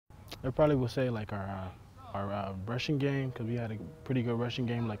I probably would say like our rushing game, because we had a pretty good rushing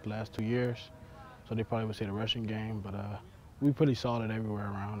game like the last 2 years. So they probably would say the rushing game, but we pretty solid everywhere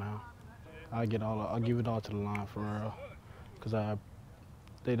around now. I'll give it all to the line for real, because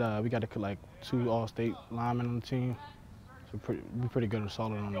we got like 2 All-State linemen on the team, so we pretty good and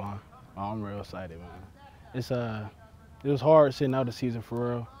solid on the line. Oh, I'm real excited, man. It's it was hard sitting out the season for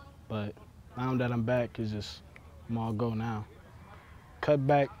real, but now that I'm back, it's just I'm all go now.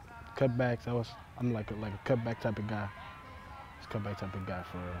 Cutback, cutbacks. I'm like a cutback type of guy. Just cutback type of guy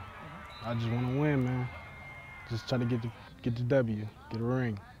for real. I just want to win, man. Just try to get the W, get a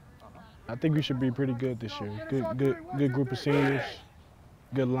ring. I think we should be pretty good this year. Good group of seniors,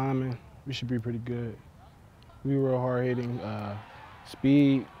 good linemen. We should be pretty good. We real hard hitting,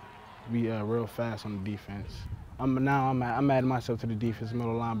 speed. We real fast on the defense. I'm adding myself to the defense,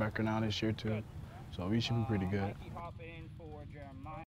 middle linebacker now this year too. So we should be pretty good.